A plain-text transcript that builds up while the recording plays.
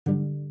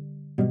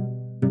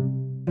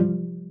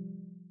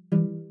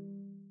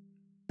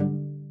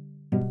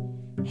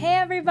Hey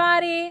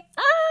everybody!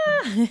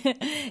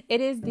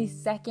 It is the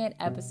second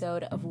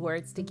episode of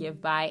Words to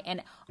Give By,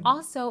 and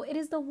also it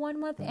is the 1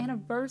 month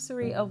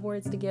anniversary of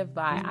Words to Give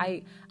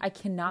By. I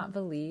cannot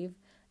believe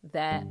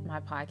that my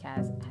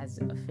podcast has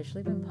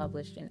officially been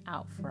published and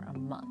out for a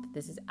month.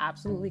 This is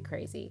absolutely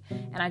crazy.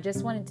 And I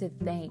just wanted to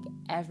thank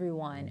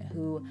everyone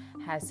who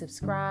has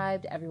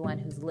subscribed, everyone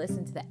who's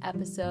listened to the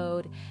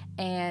episode,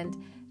 and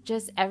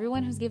just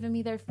everyone who's given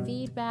me their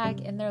feedback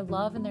and their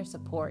love and their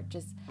support.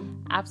 Just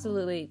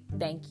absolutely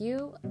thank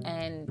you.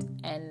 And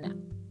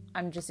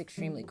I'm just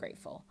extremely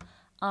grateful.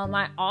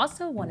 I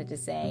also wanted to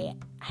say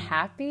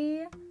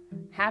happy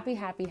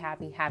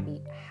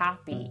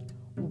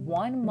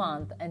 1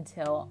 month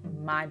until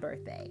my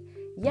birthday.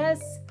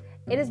 Yes,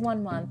 it is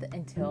 1 month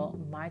until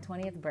my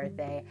 20th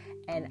birthday,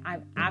 and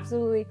I'm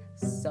absolutely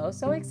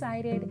so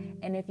excited.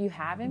 And if you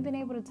haven't been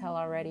able to tell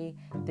already,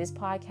 this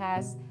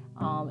podcast,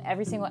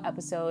 every single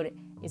episode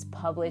is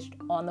published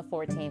on the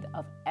 14th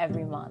of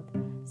every month.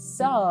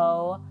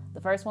 So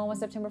the first one was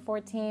September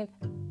 14th.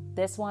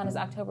 This one is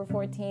October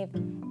 14th.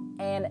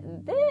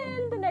 And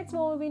then the next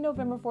one will be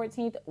November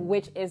 14th,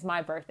 which is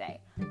my birthday.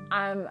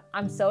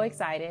 I'm so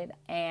excited,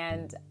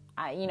 and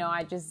I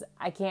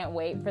can't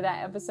wait for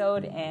that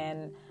episode,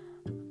 and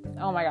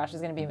oh my gosh,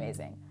 it's going to be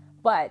amazing.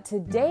 But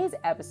today's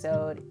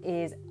episode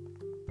is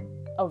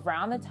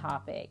around the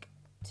topic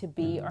to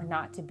be or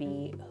not to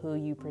be who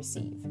you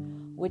perceive,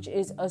 which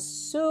is a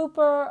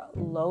super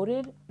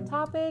loaded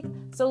topic.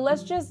 So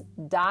let's just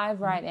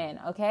dive right in,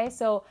 okay?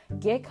 So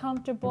get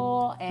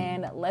comfortable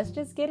and let's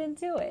just get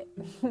into it.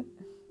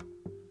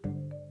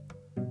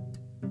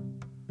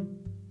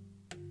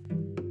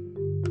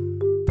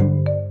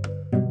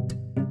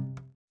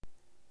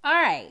 All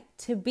right,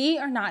 to be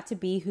or not to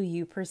be who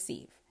you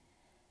perceive.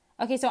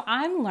 Okay, so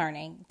I'm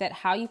learning that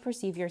how you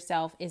perceive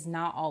yourself is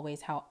not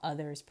always how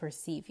others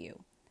perceive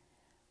you.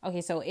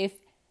 Okay, so if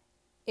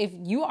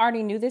you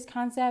already knew this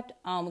concept,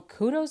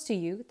 kudos to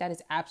you. That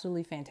is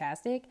absolutely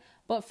fantastic.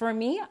 But for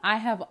me, I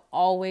have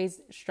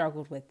always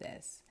struggled with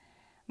this.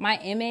 My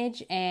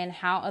image and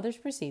how others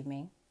perceive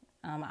me,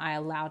 I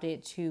allowed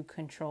it to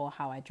control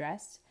how I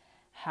dressed,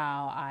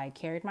 how I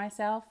carried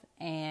myself,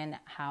 and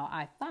how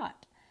I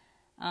thought.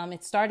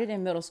 It started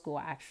in middle school,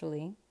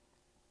 actually,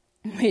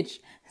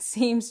 which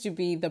seems to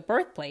be the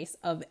birthplace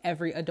of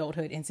every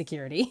adulthood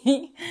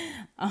insecurity.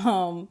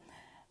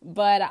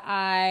 But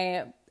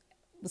I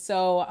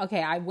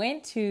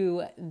went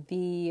to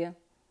the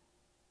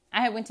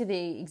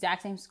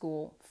exact same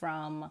school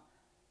from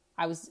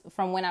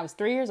when I was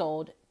 3 years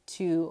old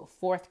to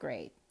 4th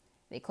grade.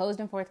 They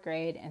closed in 4th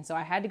grade, and so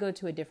I had to go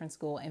to a different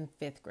school in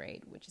 5th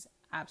grade, which is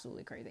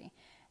absolutely crazy.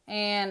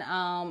 And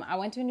I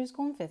went to a new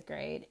school in 5th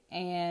grade,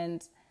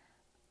 and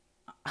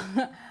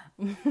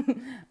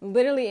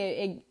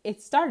literally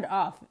it started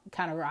off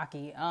kind of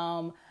rocky.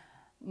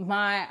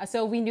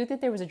 So we knew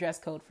that there was a dress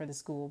code for the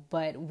school,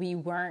 but we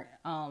weren't,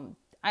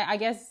 I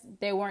guess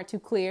they weren't too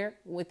clear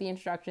with the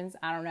instructions.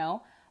 I don't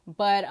know.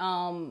 But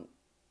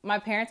my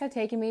parents had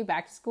taken me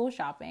back to school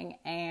shopping,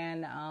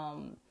 and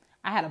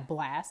I had a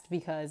blast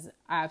because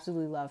I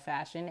absolutely love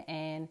fashion.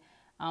 And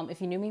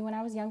if you knew me when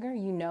I was younger,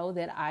 you know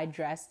that I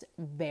dressed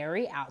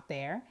very out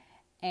there,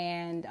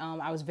 and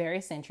I was very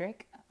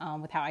eccentric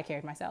with how I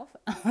carried myself.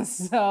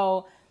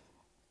 So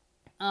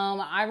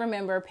I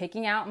remember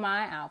picking out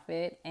my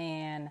outfit,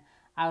 and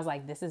I was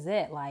like, this is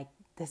it. Like,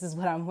 this is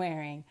what I'm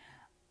wearing.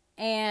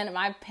 And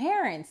my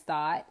parents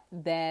thought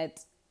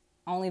that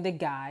only the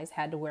guys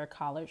had to wear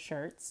collared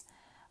shirts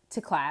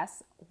to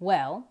class.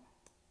 Well,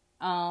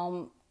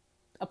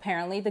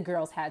 apparently the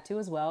girls had to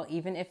as well,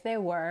 even if they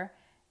were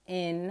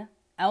in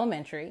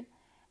elementary.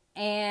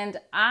 And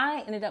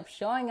I ended up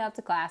showing up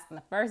to class on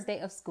the first day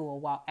of school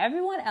while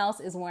everyone else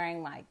is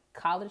wearing like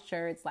collared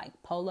shirts, like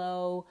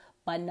polo,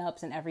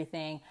 button-ups and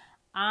everything.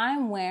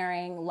 I'm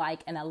wearing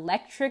like an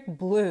electric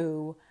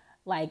blue,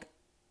 like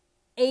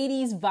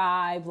 80s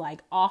vibe,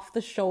 like off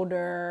the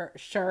shoulder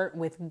shirt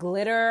with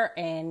glitter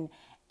and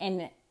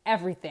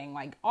everything,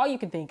 like all you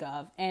can think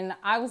of. And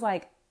I was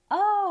like,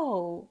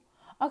 oh,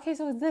 okay,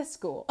 so it's this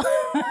school.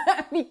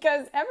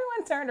 Because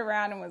everyone turned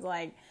around and was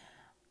like,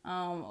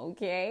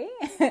 okay.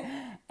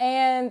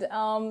 And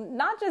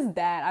not just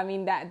that, I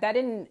mean, that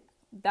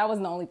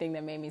wasn't the only thing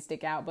that made me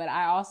stick out, but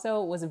I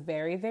also was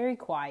very, very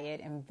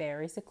quiet and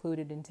very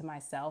secluded into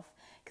myself,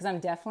 because I'm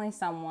definitely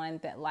someone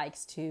that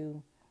likes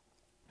to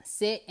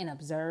sit and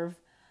observe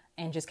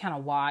and just kind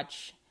of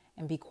watch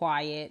and be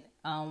quiet,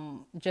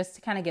 just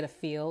to kind of get a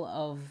feel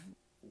of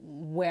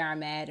where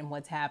I'm at and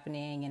what's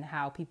happening and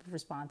how people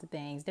respond to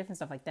things, different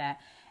stuff like that.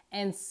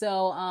 And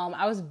so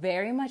I was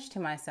very much to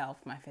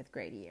myself my 5th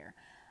grade year.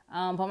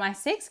 But my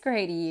 6th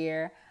grade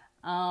year,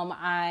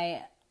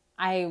 I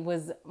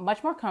was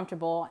much more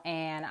comfortable,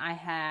 and I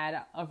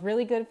had a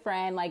really good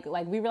friend. Like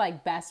we were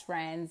like best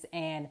friends,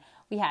 and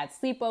we had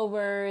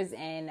sleepovers,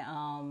 and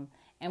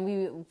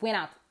we went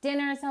out to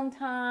dinner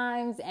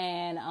sometimes,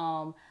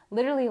 and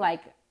literally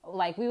like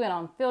we went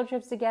on field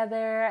trips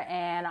together,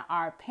 and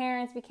our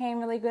parents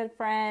became really good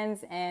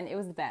friends, and it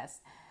was the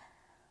best.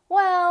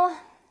 Well,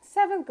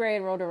 seventh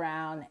grade rolled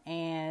around,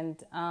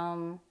 and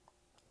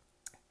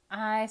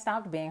I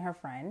stopped being her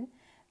friend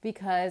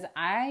because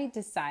I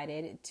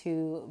decided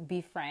to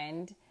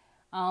befriend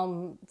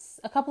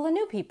a couple of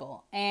new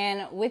people.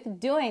 And with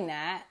doing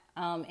that,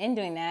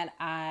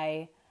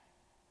 I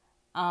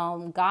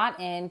got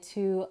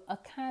into a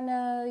kind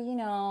of,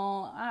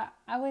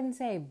 I wouldn't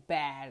say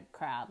bad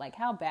crowd. Like,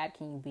 how bad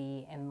can you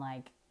be in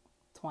like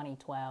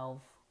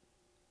 2012,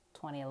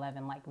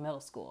 2011, like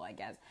middle school, I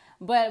guess.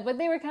 But they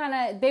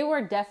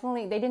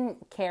they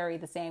didn't carry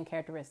the same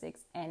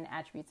characteristics and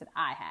attributes that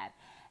I had.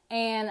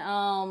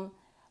 And,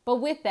 but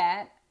with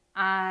that,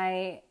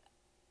 I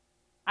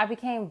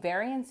became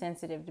very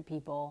insensitive to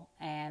people,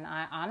 and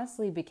I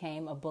honestly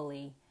became a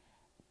bully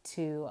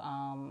to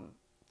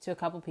a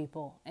couple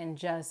people, and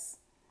just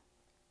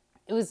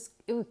it was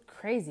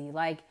crazy.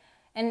 Like,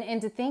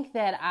 and to think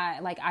that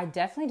I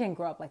definitely didn't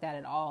grow up like that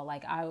at all.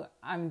 Like,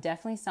 I'm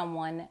definitely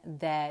someone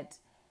that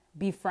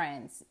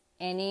befriends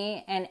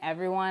any and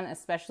everyone,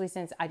 especially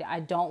since I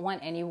don't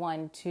want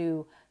anyone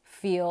to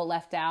feel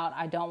left out.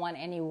 I don't want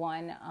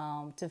anyone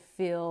to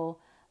feel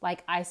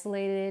like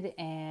isolated,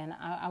 and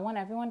I want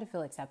everyone to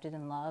feel accepted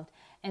and loved.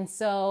 And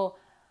so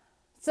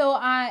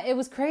it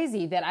was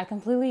crazy that I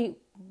completely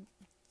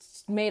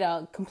made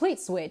a complete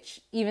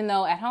switch, even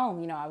though at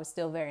home, I was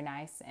still very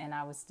nice and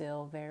I was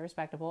still very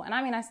respectable. And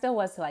I mean, I still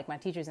was to like my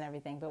teachers and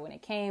everything, but when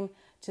it came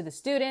to the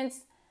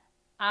students,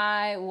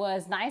 I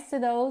was nice to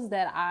those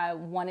that I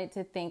wanted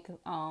to think,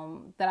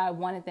 that I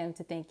wanted them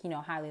to think,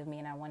 highly of me,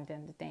 and I wanted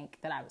them to think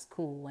that I was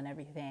cool and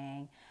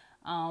everything.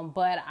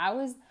 But I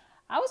was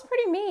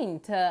pretty mean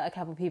to a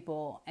couple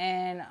people,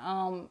 and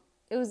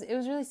it was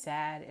really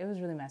sad. It was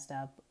really messed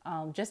up.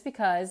 Just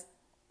because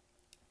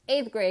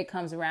 8th grade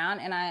comes around,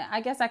 and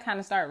I guess I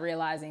kind of start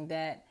realizing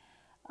that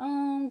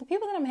the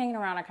people that I'm hanging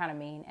around are kind of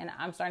mean, and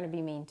I'm starting to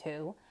be mean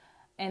too.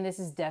 And this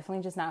is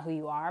definitely just not who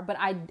you are. But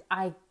I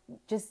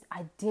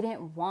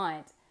didn't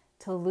want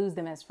to lose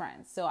them as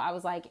friends. So I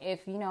was like,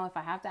 if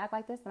I have to act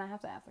like this, then I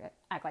have to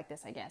act like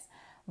this, I guess.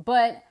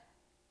 But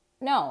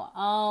no,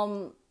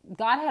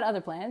 God had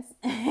other plans,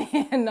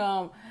 and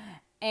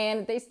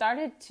they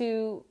started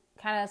to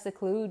kind of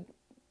seclude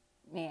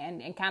me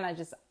and kind of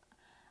just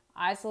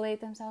isolate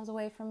themselves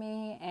away from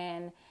me,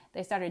 and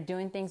they started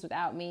doing things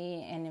without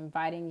me and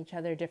inviting each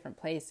other to different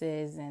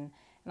places and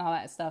all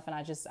that stuff, and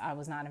I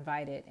was not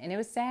invited. And it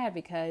was sad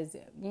because,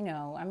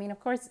 I mean,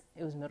 of course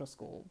it was middle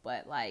school,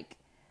 but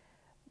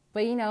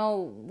we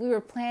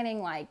were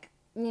planning like,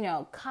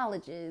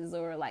 colleges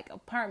or like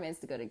apartments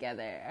to go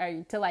together,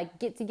 or to like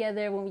get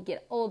together when we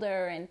get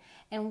older,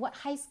 and what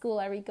high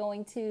school are we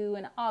going to,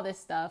 and all this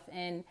stuff.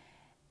 And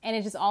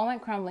it just all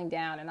went crumbling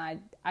down, and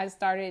I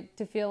started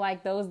to feel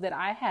like those that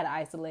I had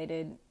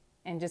isolated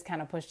and just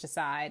kind of pushed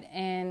aside.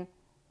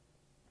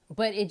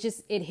 But it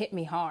hit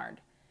me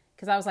hard.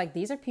 Because I was like,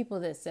 these are people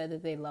that said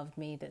that they loved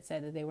me, that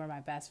said that they were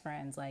my best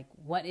friends. Like,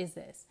 what is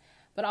this?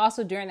 But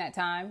also during that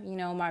time,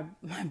 my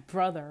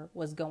brother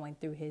was going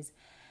through his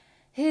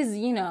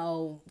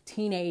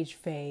teenage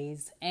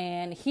phase,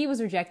 and he was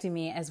rejecting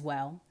me as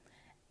well.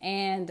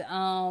 And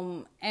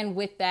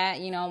with that,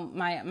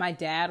 my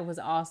dad was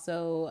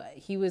also,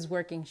 he was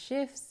working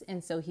shifts.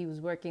 And so he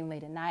was working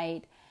late at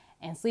night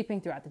and sleeping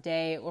throughout the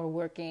day, or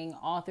working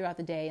all throughout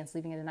the day and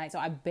sleeping at the night. So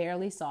I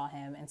barely saw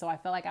him. And so I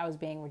felt like I was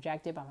being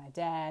rejected by my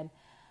dad.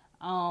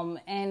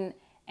 And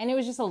it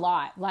was just a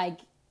lot. Like,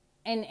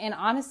 and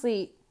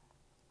honestly,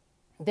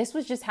 this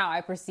was just how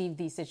I perceived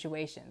these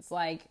situations.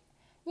 Like,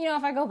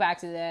 if I go back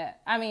to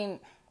that, I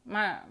mean,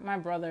 my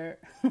brother,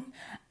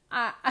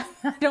 I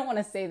don't want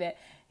to say that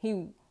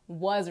he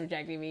was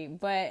rejecting me,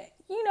 but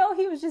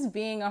he was just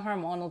being a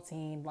hormonal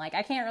teen. Like,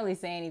 I can't really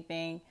say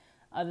anything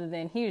other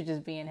than he was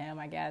just being him,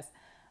 I guess.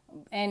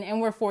 And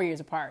we're 4 years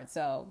apart.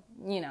 So,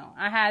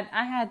 I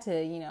had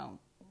to,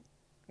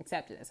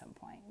 accept it at some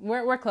point.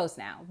 We're close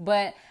now.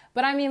 But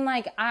I mean,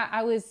 like,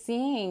 I was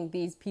seeing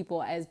these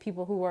people as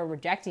people who were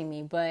rejecting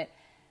me, but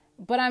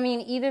I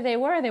mean, either they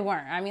were or they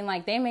weren't. I mean,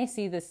 like, they may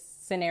see this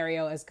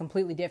scenario as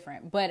completely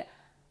different, but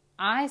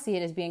I see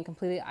it as being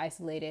completely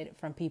isolated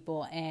from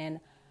people. And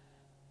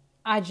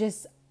I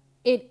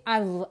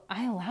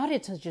allowed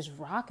it to just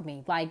rock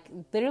me. Like,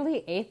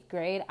 literally 8th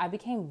grade, I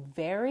became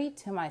very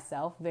to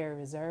myself, very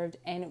reserved,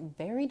 and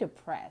very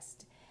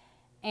depressed.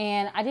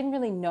 And I didn't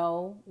really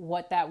know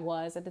what that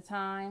was at the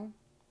time.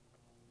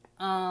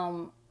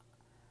 I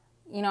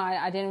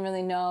didn't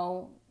really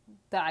know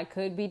that I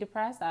could be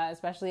depressed,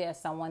 especially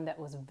as someone that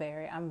was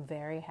I'm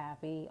very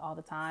happy all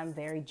the time,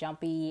 very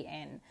jumpy,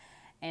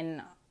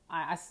 and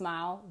I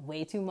smile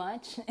way too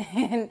much.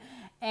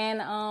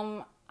 and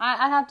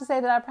I have to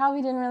say that I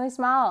probably didn't really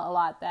smile a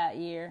lot that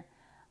year.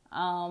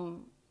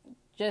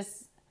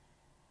 Just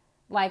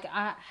like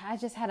I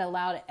just had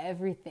allowed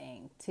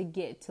everything to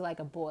get to like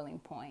a boiling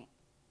point.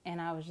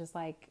 And I was just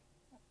like,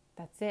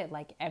 that's it.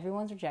 Like,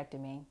 everyone's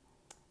rejected me.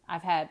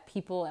 I've had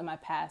people in my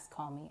past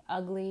call me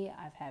ugly.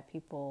 I've had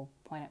people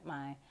point at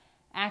my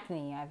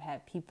acne. I've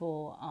had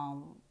people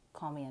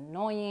call me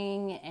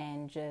annoying,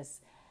 and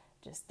just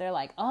they're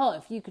like, oh,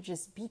 if you could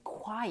just be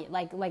quiet.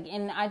 Like,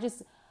 and I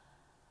just,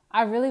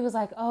 I really was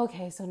like, oh,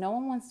 okay, so no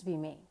one wants to be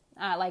me.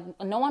 Like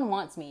no one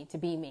wants me to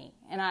be me.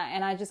 And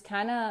I just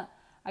kind of,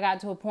 I got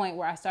to a point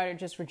where I started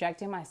just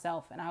rejecting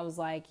myself. And I was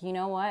like, you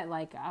know what?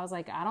 Like, I was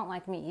like, I don't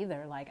like me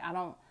either. Like, I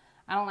don't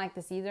like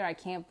this either. I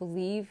can't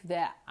believe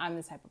that I'm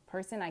this type of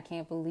person. I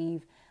can't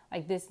believe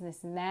like this and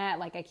this and that.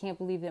 Like, I can't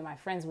believe that my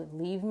friends would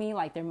leave me.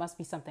 Like, there must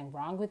be something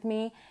wrong with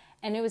me.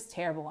 And it was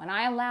terrible. And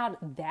I allowed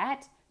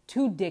that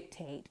to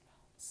dictate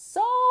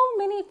so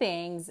many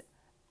things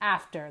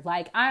after.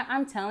 Like,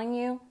 I'm telling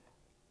you,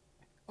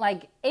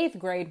 like 8th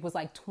grade was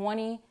like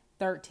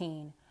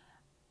 2013.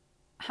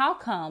 How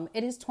come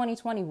it is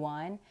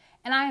 2021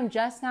 and I am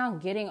just now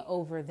getting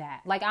over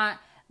that?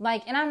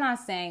 And I'm not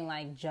saying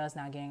like just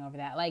now getting over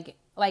that. Like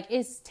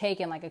it's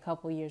taken like a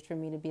couple years for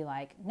me to be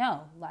like,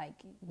 no, like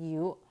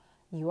you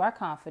are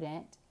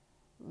confident.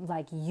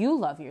 Like you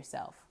love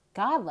yourself.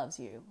 God loves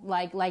you.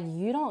 Like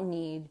you don't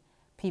need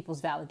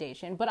people's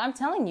validation. But I'm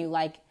telling you,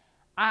 like,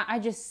 I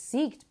just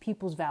seeked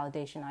people's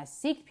validation. I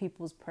seeked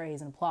people's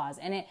praise and applause.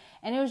 And it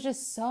was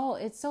just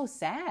it's so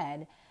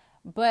sad.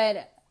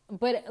 But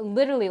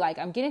literally, like,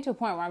 I'm getting to a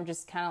point where I'm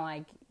just kind of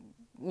like,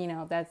 you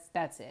know,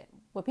 that's it.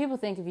 What people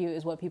think of you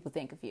is what people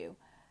think of you.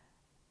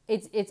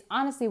 It's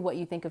honestly what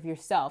you think of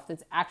yourself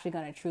that's actually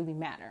going to truly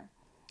matter.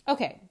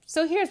 Okay,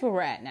 so here's where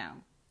we're at now.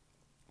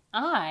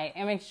 I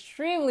am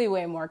extremely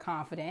way more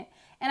confident.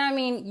 And I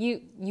mean,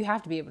 you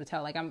have to be able to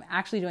tell, like, I'm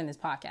actually doing this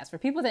podcast. For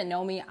people that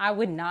know me, I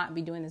would not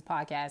be doing this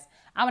podcast.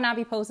 I would not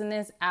be posting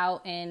this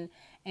out and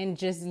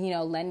just, you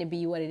know, letting it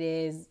be what it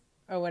is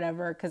or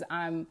whatever. Cause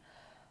I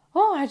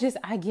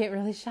get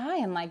really shy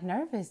and like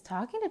nervous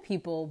talking to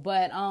people.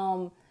 But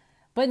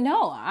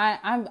no,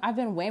 I've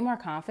been way more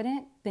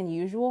confident than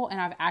usual.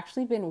 And I've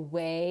actually been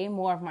way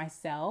more of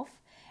myself.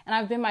 And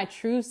I've been my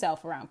true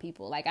self around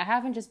people. Like, I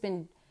haven't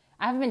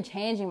been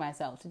changing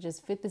myself to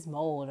just fit this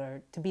mold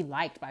or to be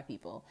liked by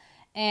people.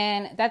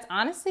 And that's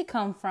honestly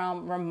come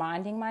from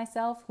reminding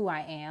myself who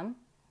I am.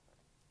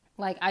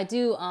 Like, I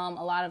do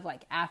a lot of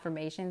like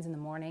affirmations in the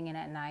morning and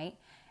at night.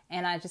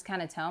 And I just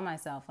kind of tell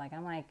myself, like,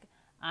 I'm like,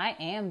 I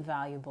am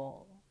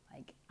valuable.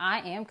 Like,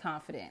 I am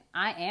confident.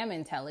 I am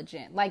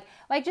intelligent. Like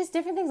just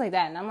different things like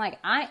that. And I'm like,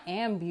 I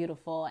am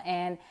beautiful.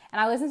 And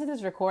I listened to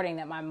this recording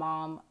that my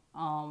mom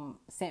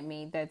sent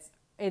me.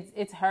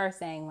 It's her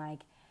saying, like,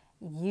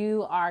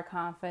 you are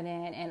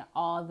confident in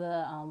all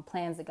the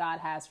plans that God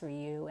has for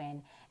you,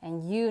 and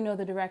you know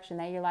the direction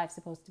that your life's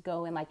supposed to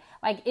go in. Like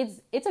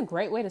it's a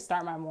great way to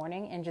start my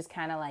morning and just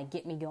kind of like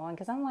get me going,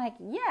 because I'm like,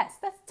 yes,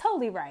 that's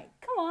totally right.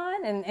 Come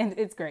on, and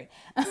it's great.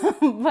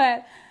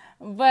 but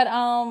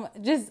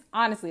just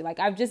honestly, like,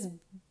 I've just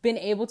been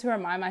able to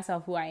remind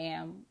myself who I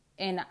am,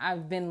 and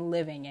I've been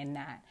living in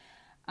that.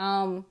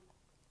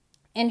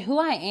 And who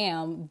I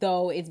am,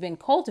 though it's been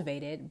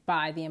cultivated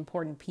by the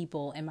important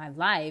people in my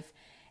life,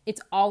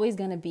 it's always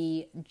going to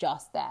be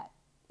just that.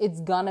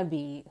 It's going to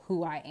be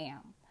who I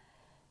am.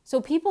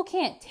 So people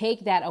can't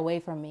take that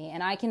away from me,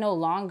 and I can no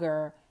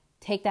longer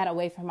take that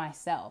away from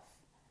myself.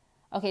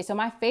 Okay, so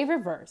my favorite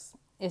verse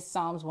is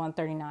Psalms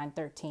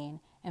 139:13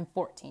 and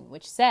 14,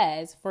 which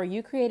says, "For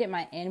you created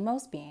my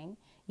inmost being.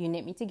 You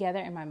knit me together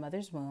in my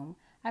mother's womb.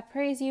 I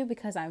praise you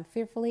because I'm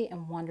fearfully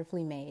and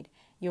wonderfully made.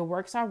 Your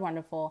works are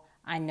wonderful.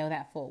 I know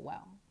that full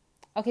well."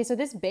 Okay, so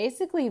this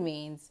basically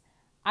means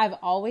I've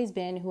always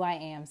been who I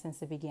am since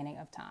the beginning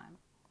of time.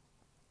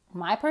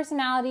 My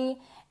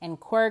personality and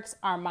quirks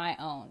are my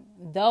own,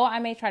 though I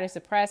may try to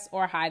suppress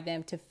or hide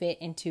them to fit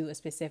into a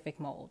specific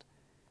mold.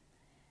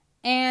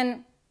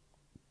 And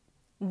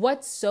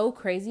what's so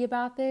crazy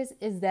about this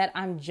is that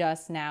I'm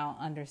just now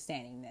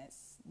understanding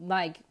this.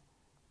 Like,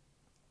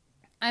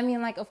 I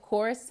mean, like, of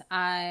course,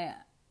 I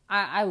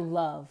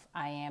love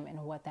I am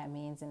and what that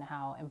means and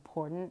how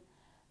important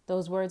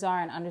those words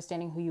are, and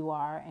understanding who you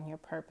are and your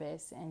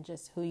purpose and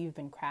just who you've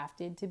been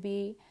crafted to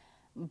be.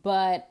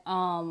 But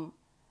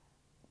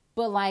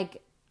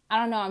like, I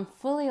don't know, I'm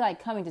fully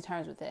like coming to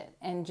terms with it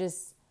and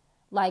just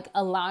like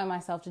allowing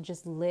myself to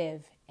just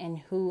live in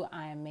who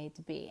I am made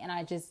to be. And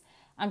I'm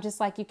just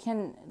like, you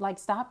can like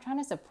stop trying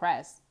to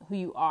suppress who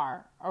you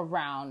are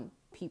around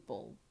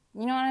people.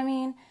 You know what I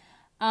mean?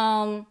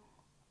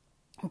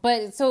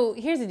 But so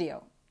here's the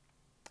deal.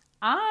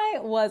 I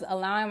was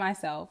allowing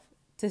myself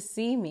to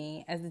see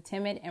me as the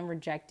timid and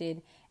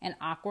rejected and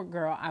awkward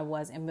girl I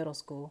was in middle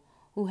school,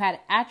 who had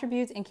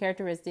attributes and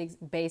characteristics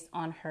based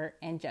on hurt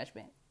and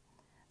judgment.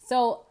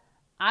 So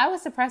I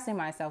was suppressing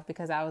myself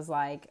because I was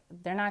like,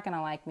 they're not going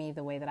to like me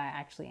the way that I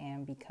actually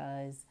am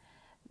because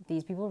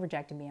these people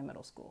rejected me in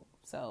middle school.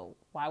 So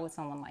why would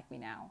someone like me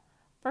now?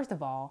 First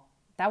of all,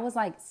 that was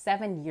like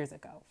 7 years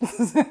ago.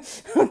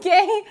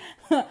 Okay?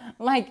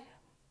 Like,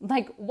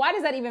 why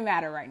does that even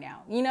matter right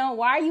now? You know,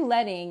 why are you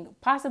letting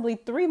possibly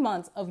 3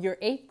 months of your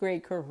 8th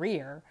grade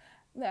career,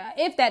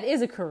 if that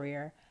is a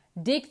career,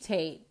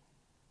 dictate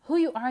who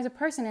you are as a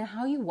person and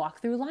how you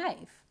walk through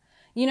life?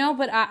 You know,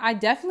 but I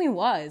definitely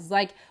was.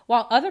 Like,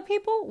 while other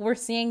people were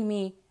seeing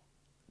me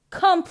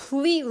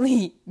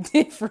completely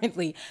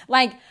differently,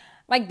 like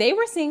they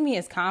were seeing me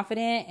as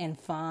confident and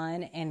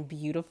fun and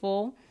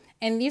beautiful.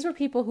 And these were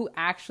people who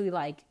actually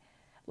like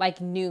like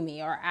knew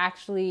me or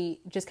actually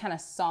just kind of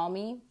saw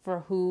me for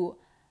who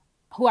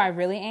I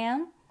really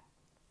am.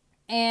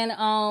 And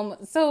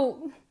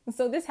so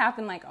this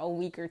happened like a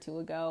week or two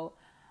ago.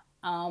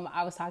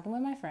 I was talking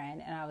with my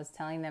friend and I was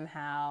telling them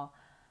how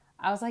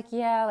I was like,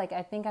 yeah, like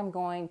I think I'm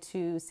going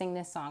to sing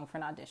this song for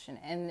an audition.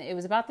 And it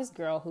was about this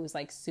girl who's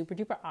like super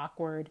duper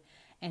awkward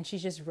and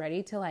she's just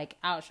ready to like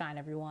outshine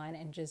everyone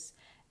and just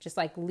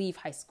like leave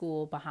high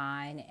school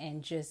behind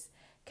and just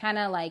kind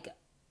of like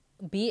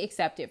be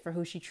accepted for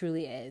who she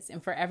truly is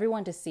and for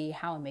everyone to see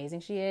how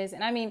amazing she is.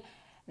 And I mean,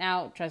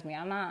 now trust me,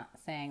 I'm not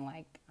saying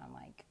like I'm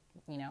like,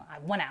 you know, I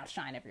want to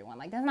outshine everyone.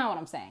 Like that's not what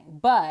I'm saying.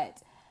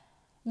 But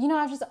you know,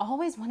 I've just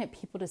always wanted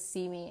people to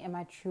see me in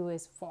my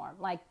truest form,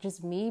 like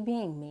just me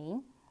being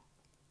me.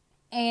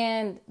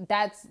 And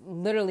that's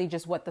literally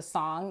just what the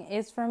song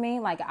is for me.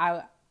 Like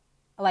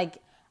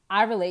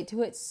I relate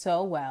to it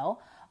so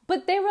well.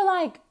 But they were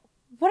like,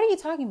 what are you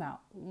talking about?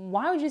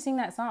 Why would you sing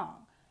that song?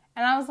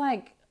 And I was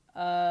like,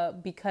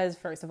 because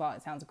first of all,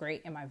 it sounds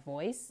great in my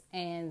voice.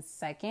 And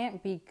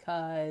second,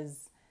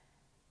 because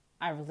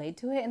I relate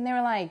to it. And they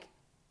were like,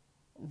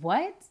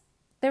 what?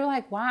 They were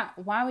like,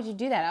 why would you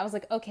do that? I was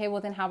like, okay,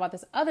 well then how about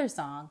this other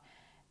song?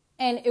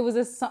 And it was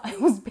it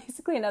was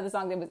basically another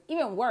song that was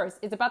even worse.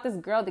 It's about this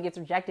girl that gets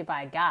rejected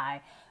by a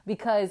guy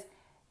because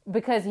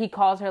he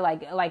calls her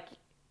like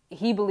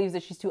he believes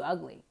that she's too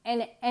ugly.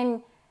 And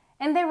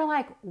they were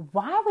like,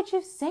 why would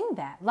you sing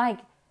that? Like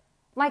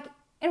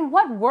in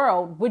what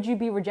world would you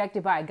be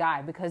rejected by a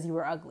guy because you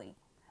were ugly?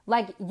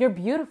 Like you're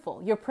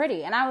beautiful, you're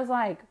pretty. And I was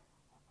like,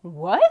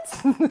 what?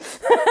 and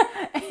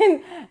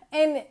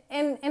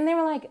they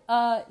were like,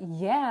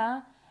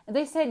 yeah.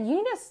 They said, you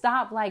need to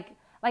stop. Like,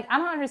 I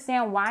don't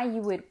understand why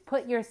you would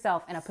put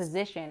yourself in a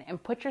position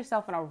and put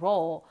yourself in a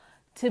role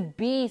to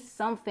be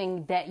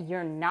something that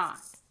you're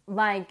not.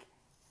 Like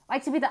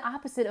to be the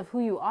opposite of who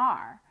you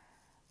are.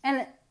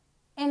 And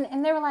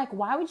they were like,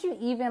 why would you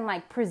even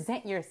like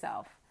present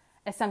yourself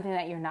as something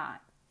that you're not?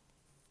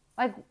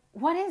 Like,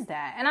 what is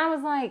that? And I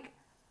was like,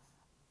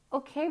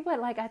 okay, but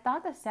like I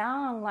thought the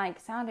sound like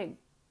sounded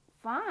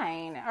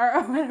fine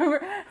or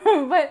whatever.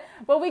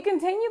 but we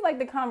continued like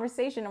the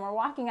conversation and we're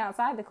walking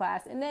outside the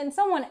class and then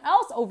someone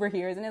else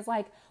overhears and it's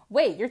like,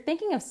 wait, you're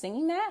thinking of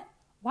singing that?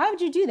 Why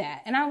would you do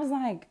that? And I was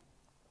like,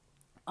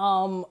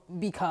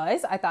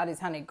 because I thought it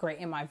sounded great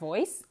in my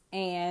voice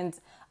and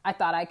I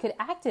thought I could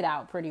act it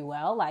out pretty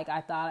well. Like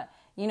I thought,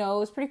 you know, it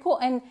was pretty cool.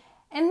 And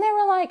they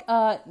were like,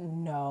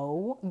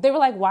 no. They were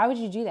like, why would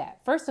you do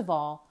that? First of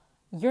all,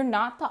 you're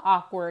not the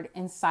awkward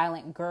and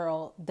silent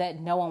girl that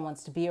no one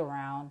wants to be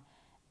around.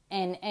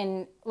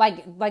 And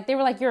like they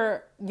were like,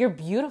 you're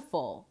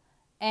beautiful.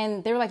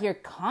 And they were like, you're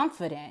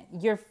confident,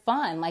 you're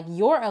fun, like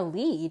you're a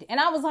lead. And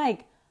I was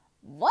like,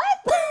 what?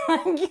 like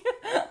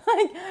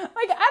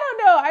I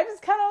don't know. I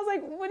just kind of was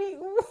like, what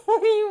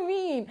do you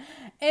mean?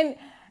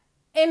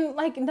 And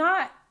like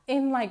not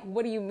in like,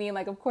 what do you mean?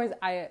 Like, of course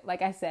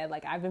like I said,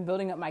 like I've been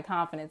building up my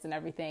confidence and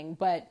everything,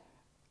 but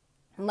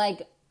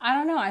like, I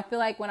don't know. I feel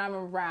like when I'm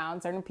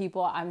around certain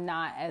people, I'm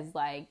not as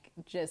like,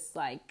 just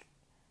like,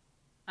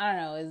 I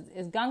don't know,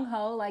 is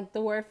gung-ho like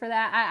the word for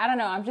that? I don't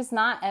know. I'm just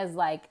not as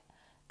like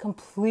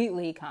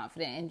completely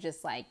confident and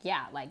just like,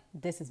 yeah, like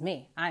this is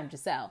me. I'm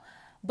Giselle.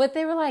 But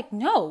they were like,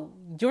 no,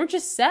 you're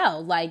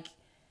Giselle. Like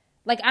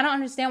I don't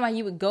understand why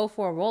you would go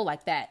for a role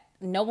like that.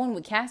 No one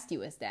would cast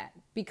you as that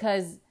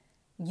because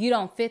you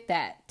don't fit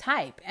that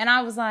type. And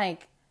I was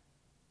like,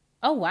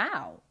 oh,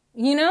 wow.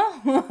 You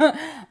know,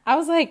 I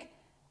was like,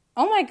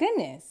 oh my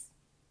goodness.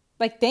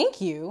 Like, thank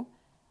you.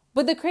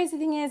 But the crazy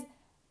thing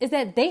is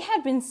that they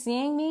had been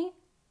seeing me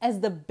as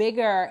the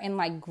bigger and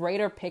like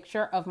greater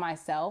picture of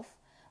myself.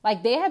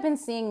 Like they had been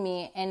seeing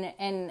me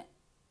in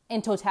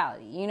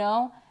totality, you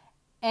know?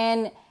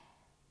 And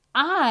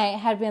I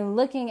had been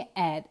looking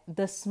at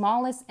the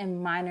smallest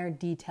and minor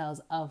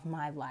details of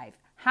my life.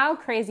 How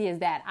crazy is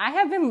that? I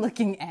have been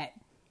looking at,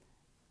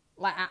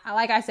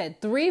 like I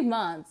said, 3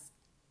 months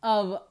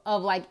of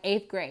like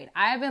 8th grade.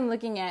 I have been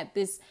looking at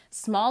this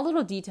small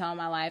little detail in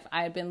my life.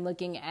 I have been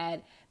looking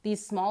at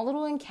these small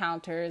little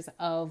encounters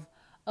of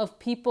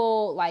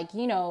people like,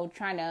 you know,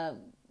 trying to,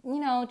 you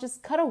know,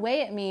 just cut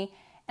away at me.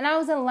 And I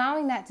was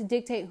allowing that to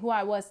dictate who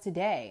I was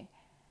today.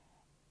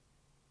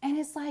 And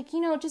it's like, you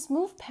know, just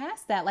move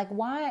past that. Like,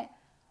 why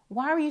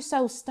are you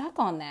so stuck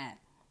on that?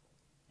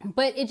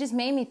 But it just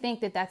made me think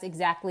that that's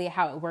exactly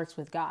how it works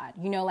with God.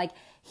 You know, like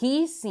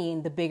he's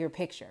seen the bigger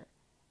picture.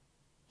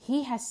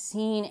 He has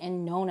seen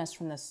and known us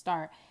from the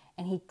start,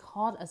 and he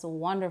called us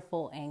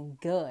wonderful and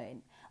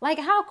good. Like,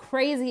 how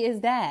crazy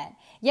is that?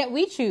 Yet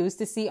we choose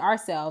to see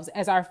ourselves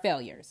as our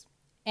failures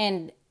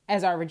and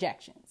as our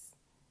rejections.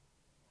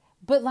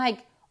 But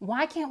like,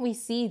 why can't we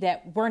see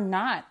that we're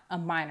not a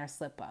minor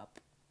slip up?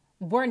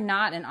 We're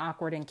not an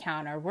awkward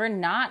encounter. We're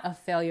not a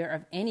failure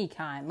of any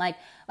kind. Like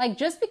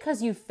just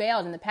because you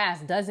failed in the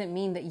past doesn't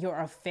mean that you're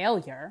a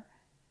failure.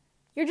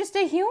 You're just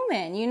a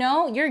human, you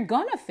know? You're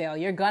gonna fail.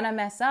 You're gonna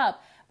mess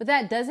up. But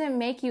that doesn't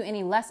make you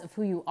any less of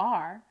who you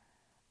are.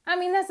 I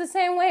mean, that's the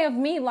same way of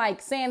me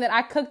like saying that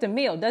I cooked a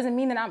meal. Doesn't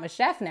mean that I'm a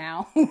chef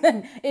now.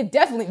 It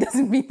definitely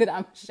doesn't mean that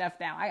I'm a chef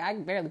now. I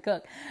can barely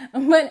cook.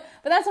 But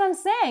that's what I'm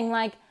saying.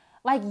 Like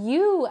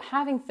you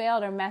having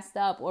failed or messed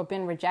up or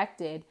been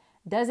rejected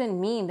doesn't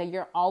mean that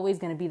you're always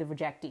going to be the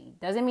rejectee.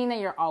 Doesn't mean that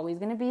you're always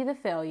going to be the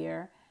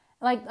failure.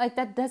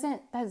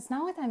 That's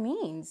not what that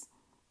means.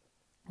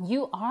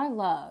 You are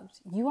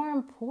loved. You are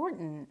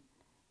important.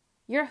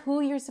 You're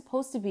who you're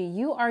supposed to be.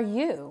 You are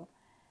you.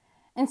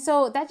 And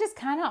so that just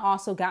kind of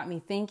also got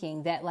me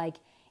thinking that like,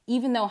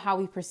 even though how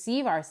we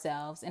perceive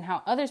ourselves and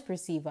how others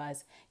perceive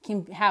us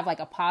can have like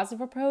a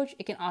positive approach,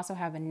 it can also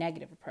have a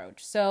negative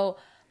approach. So,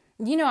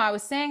 I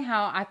was saying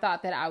how I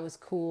thought that I was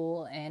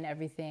cool and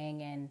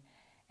everything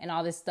and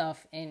all this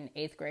stuff in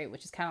 8th grade,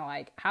 which is kind of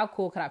like, how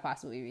cool could I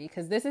possibly be?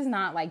 Because this is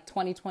not like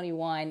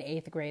 2021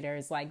 8th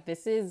graders. Like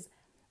this is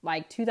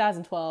like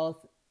 2012,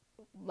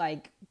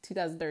 like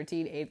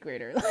 2013 8th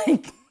grader.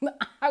 Like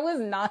I was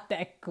not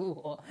that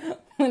cool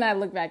when I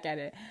look back at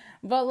it.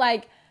 But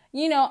like,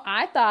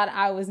 I thought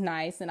I was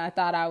nice and I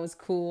thought I was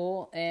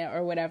cool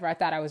or whatever. I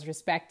thought I was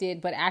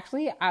respected, but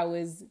actually I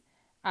was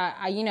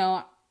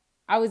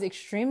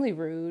extremely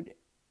rude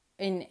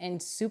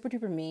and super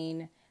duper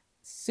mean,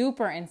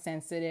 super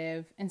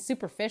insensitive and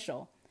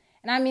superficial.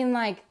 And I mean,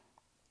 like,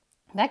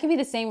 that could be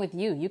the same with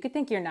you. You could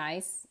think you're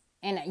nice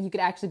and you could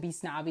actually be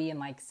snobby and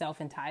like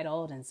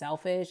self-entitled and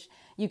selfish.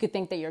 You could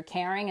think that you're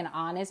caring and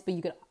honest, but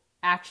you could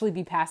actually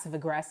be passive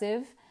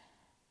aggressive.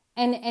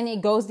 And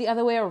it goes the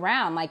other way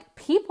around. Like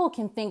people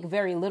can think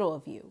very little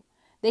of you.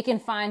 They can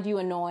find you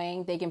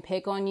annoying, they can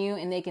pick on you,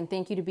 and they can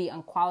think you to be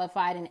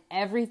unqualified in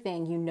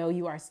everything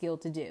you are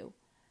skilled to do.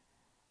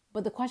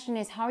 But the question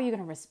is, how are you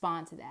going to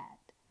respond to that?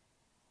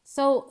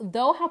 So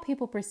though how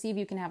people perceive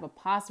you can have a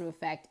positive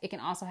effect, it can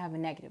also have a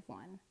negative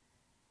one.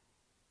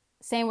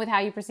 Same with how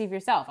you perceive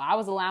yourself. I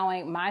was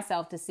allowing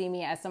myself to see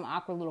me as some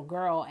awkward little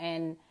girl,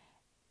 and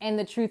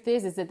the truth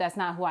is that that's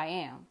not who I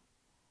am.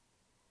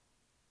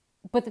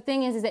 But the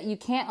thing is that you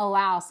can't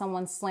allow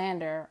someone's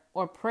slander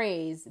or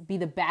praise be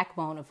the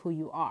backbone of who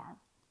you are.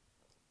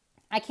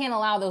 I can't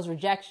allow those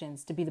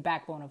rejections to be the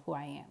backbone of who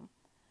I am.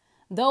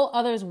 Though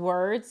others'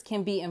 words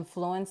can be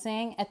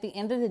influencing, at the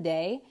end of the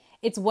day,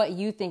 it's what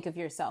you think of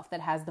yourself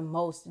that has the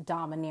most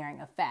domineering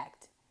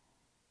effect.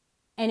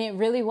 And it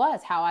really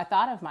was how I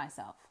thought of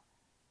myself.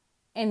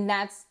 And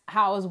that's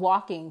how I was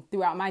walking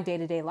throughout my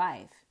day-to-day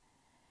life.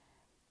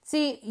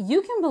 See,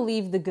 you can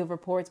believe the good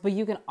reports, but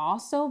you can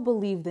also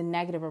believe the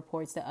negative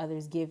reports that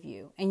others give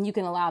you, and you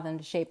can allow them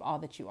to shape all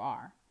that you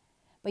are.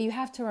 But you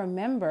have to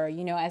remember,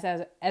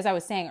 as I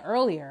was saying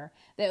earlier,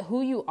 that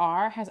who you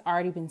are has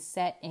already been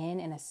set in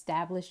and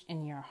established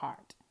in your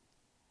heart.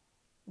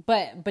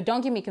 But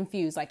don't get me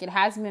confused. Like, it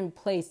hasn't been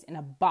placed in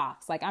a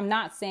box. Like, I'm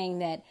not saying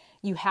that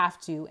you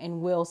have to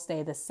and will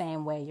stay the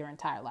same way your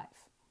entire life.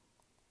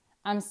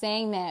 I'm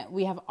saying that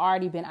we have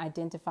already been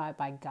identified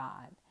by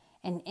God.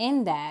 And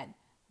in that,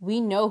 we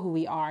know who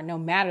we are no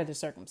matter the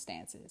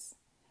circumstances.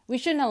 We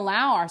shouldn't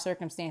allow our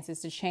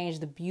circumstances to change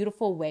the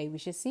beautiful way we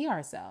should see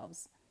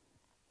ourselves.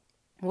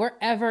 We're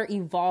ever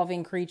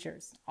evolving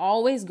creatures,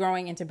 always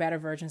growing into better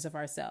versions of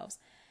ourselves.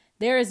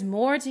 There is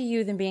more to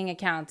you than being an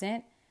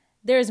accountant.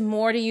 There's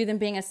more to you than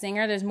being a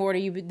singer. There's more to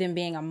you than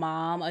being a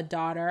mom, a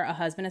daughter, a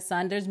husband, a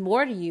son. There's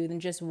more to you than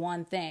just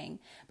one thing,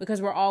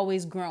 because we're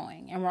always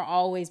growing and we're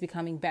always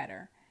becoming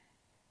better.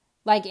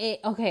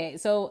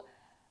 So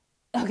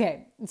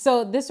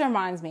this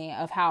reminds me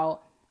of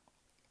how,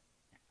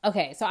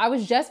 so I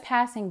was just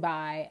passing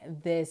by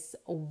this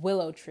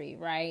willow tree,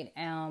 right?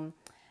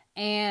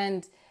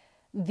 And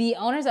the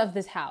owners of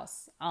this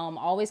house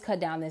always cut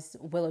down this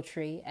willow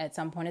tree at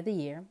some point of the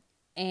year,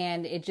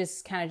 and it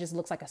just kind of just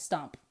looks like a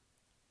stump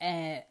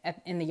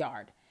in the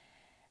yard.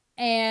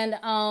 And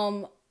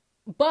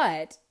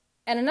but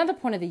at another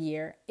point of the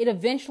year, it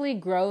eventually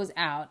grows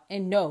out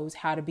and knows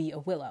how to be a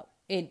willow.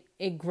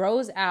 It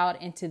grows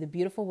out into the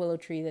beautiful willow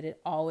tree that it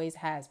always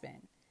has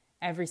been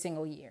every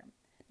single year.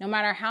 No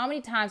matter how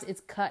many times it's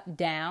cut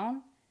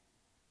down,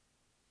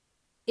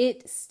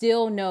 it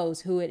still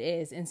knows who it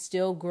is and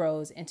still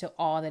grows into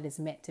all that it's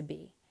meant to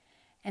be.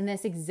 And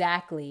that's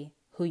exactly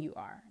who you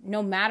are.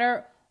 No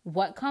matter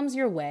what comes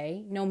your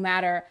way, no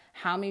matter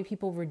how many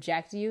people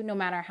reject you, no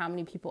matter how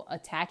many people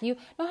attack you,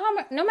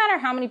 no matter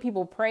how many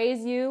people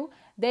praise you,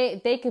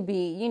 they could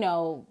be,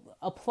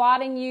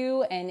 applauding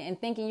you and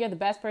thinking you're the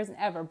best person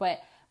ever.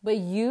 But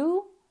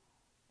you,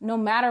 no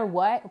matter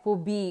what, will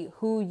be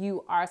who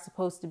you are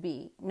supposed to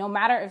be, no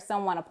matter if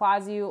someone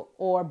applauds you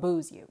or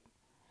boos you.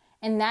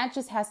 And that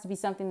just has to be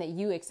something that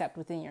you accept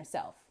within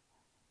yourself.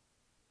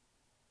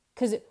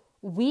 Because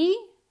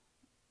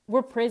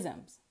we're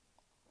prisms.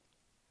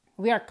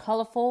 We are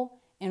colorful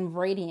and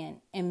radiant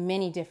in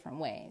many different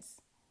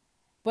ways.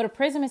 But a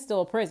prism is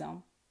still a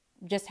prism,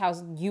 just how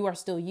you are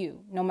still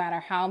you, no matter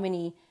how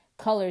many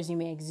colors you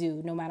may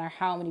exude, no matter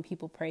how many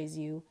people praise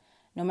you,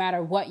 no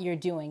matter what you're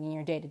doing in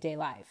your day-to-day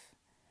life.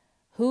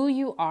 Who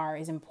you are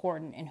is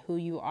important and who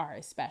you are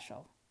is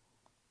special.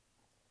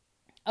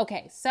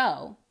 Okay,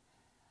 so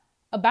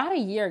about a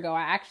year ago,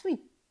 I actually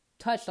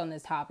touched on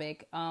this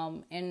topic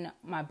in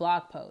my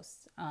blog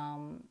post,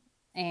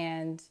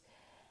 and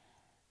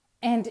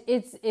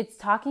it's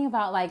talking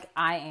about like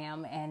I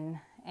am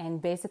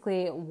and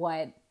basically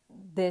what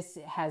this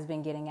has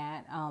been getting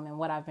at and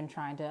what I've been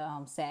trying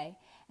to say.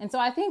 And so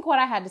I think what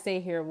I had to say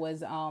here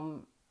was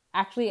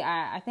actually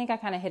I think I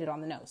kind of hit it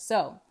on the nose.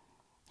 So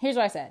here's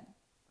what I said.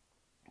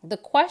 The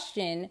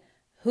question,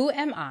 who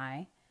am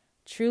I,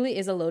 truly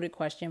is a loaded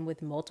question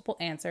with multiple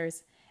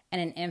answers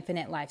and an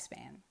infinite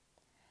lifespan.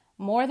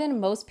 More than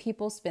most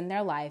people spend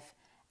their life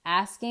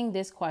asking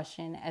this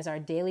question as our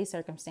daily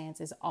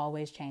circumstance is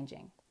always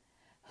changing.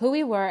 Who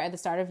we were at the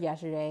start of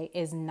yesterday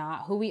is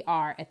not who we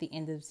are at the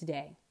end of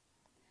today.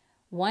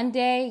 One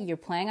day you're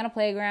playing on a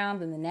playground,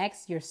 then the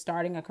next you're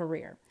starting a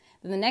career.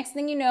 Then the next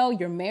thing you know,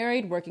 you're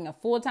married, working a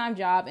full-time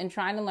job, and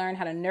trying to learn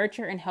how to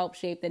nurture and help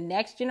shape the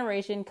next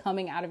generation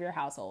coming out of your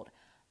household.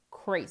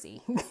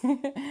 Crazy.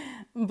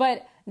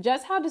 But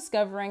just how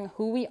discovering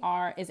who we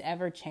are is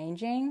ever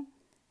changing,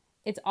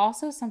 it's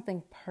also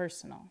something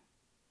personal.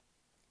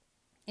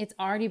 It's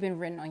already been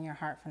written on your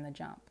heart from the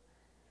jump.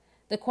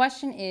 The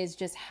question is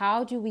just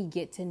how do we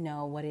get to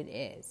know what it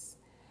is?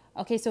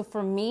 Okay, so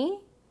for me,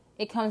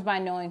 it comes by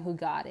knowing who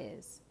God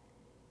is.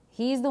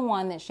 He's the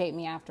one that shaped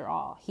me after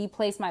all. He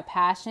placed my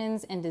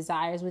passions and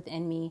desires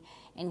within me,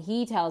 and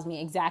he tells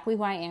me exactly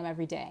who I am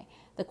every day.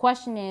 The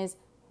question is,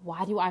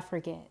 why do I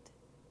forget?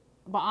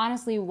 But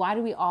honestly, why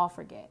do we all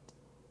forget?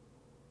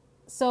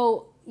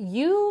 So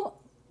you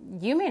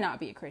may not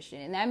be a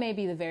Christian, and that may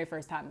be the very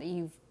first time that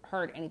you've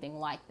heard anything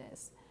like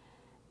this.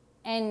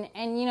 And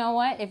you know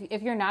what?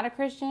 If you're not a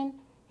Christian,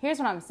 here's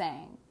what I'm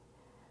saying.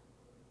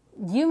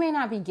 You may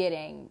not be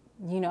getting,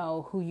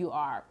 who you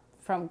are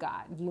from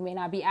God. You may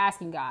not be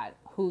asking God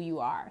who you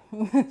are.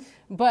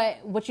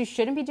 But what you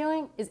shouldn't be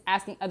doing is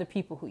asking other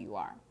people who you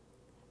are.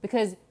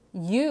 Because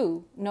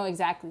you know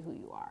exactly who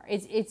you are.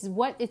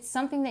 It's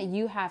something that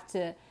you have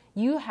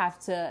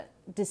to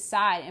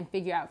decide and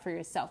figure out for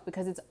yourself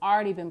because it's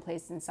already been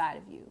placed inside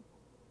of you.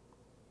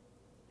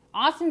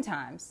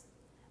 Oftentimes,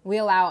 we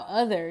allow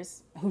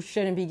others who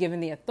shouldn't be given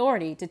the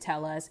authority to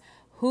tell us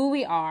who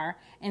we are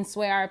and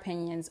sway our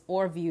opinions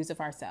or views of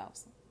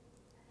ourselves.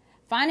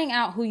 Finding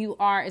out who you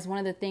are is one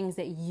of the things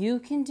that you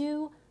can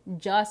do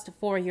just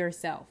for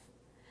yourself.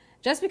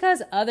 Just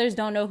because others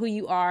don't know who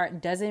you are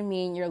doesn't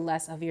mean you're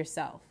less of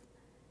yourself.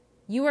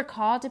 You were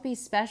called to be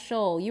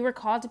special. You were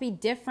called to be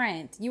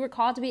different. You were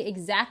called to be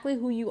exactly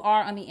who you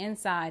are on the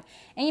inside.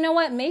 And you know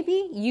what?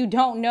 Maybe you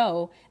don't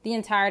know the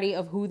entirety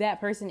of who that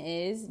person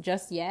is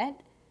just yet.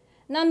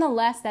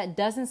 Nonetheless, that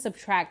doesn't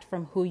subtract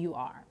from who you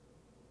are.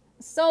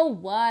 So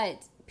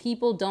what?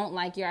 People don't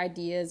like your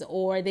ideas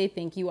or they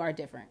think you are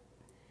different.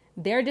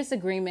 Their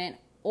disagreement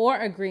or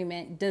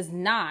agreement does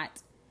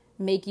not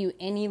make you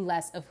any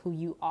less of who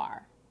you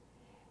are.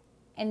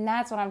 And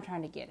that's what I'm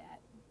trying to get at.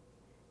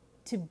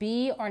 To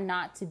be or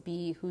not to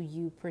be who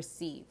you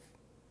perceive.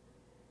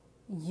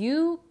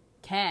 You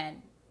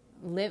can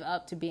live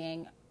up to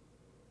being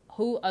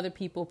who other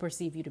people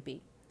perceive you to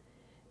be.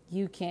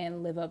 You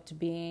can live up to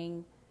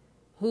being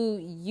who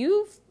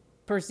you've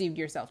perceived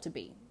yourself to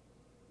be.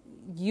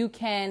 You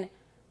can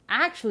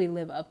actually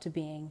live up to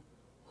being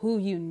who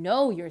you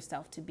know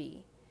yourself to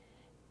be.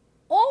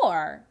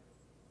 Or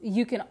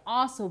you can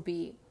also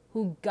be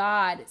who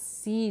God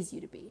sees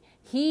you to be.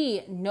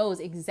 He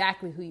knows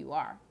exactly who you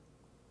are.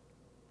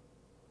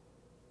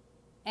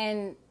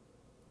 And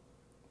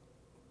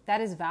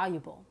that is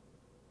valuable.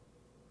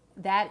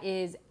 That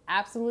is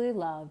absolutely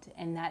loved,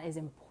 and that is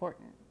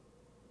important,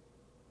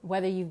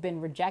 whether you've been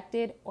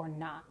rejected or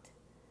not.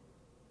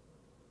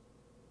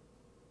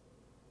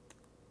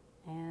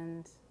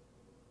 And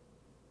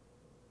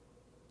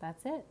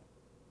that's it.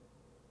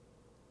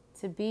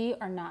 To be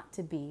or not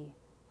to be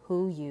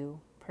who you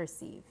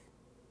perceive.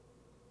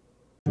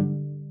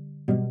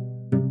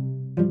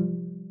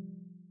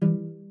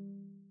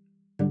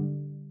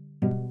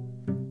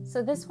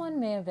 So this one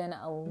may have been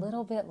a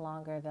little bit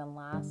longer than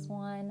last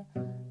one,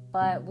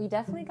 but we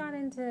definitely got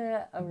into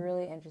a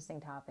really interesting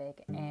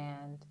topic,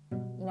 and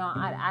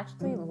I'd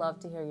actually love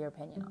to hear your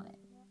opinion on it.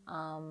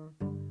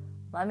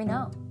 Let me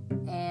know.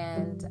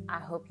 And I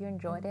hope you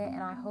enjoyed it,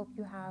 and I hope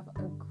you have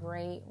a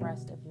great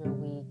rest of your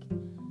week.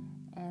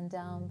 And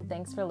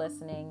thanks for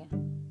listening.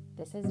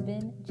 This has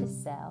been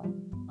Giselle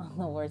on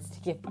the Words to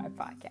Give By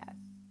podcast.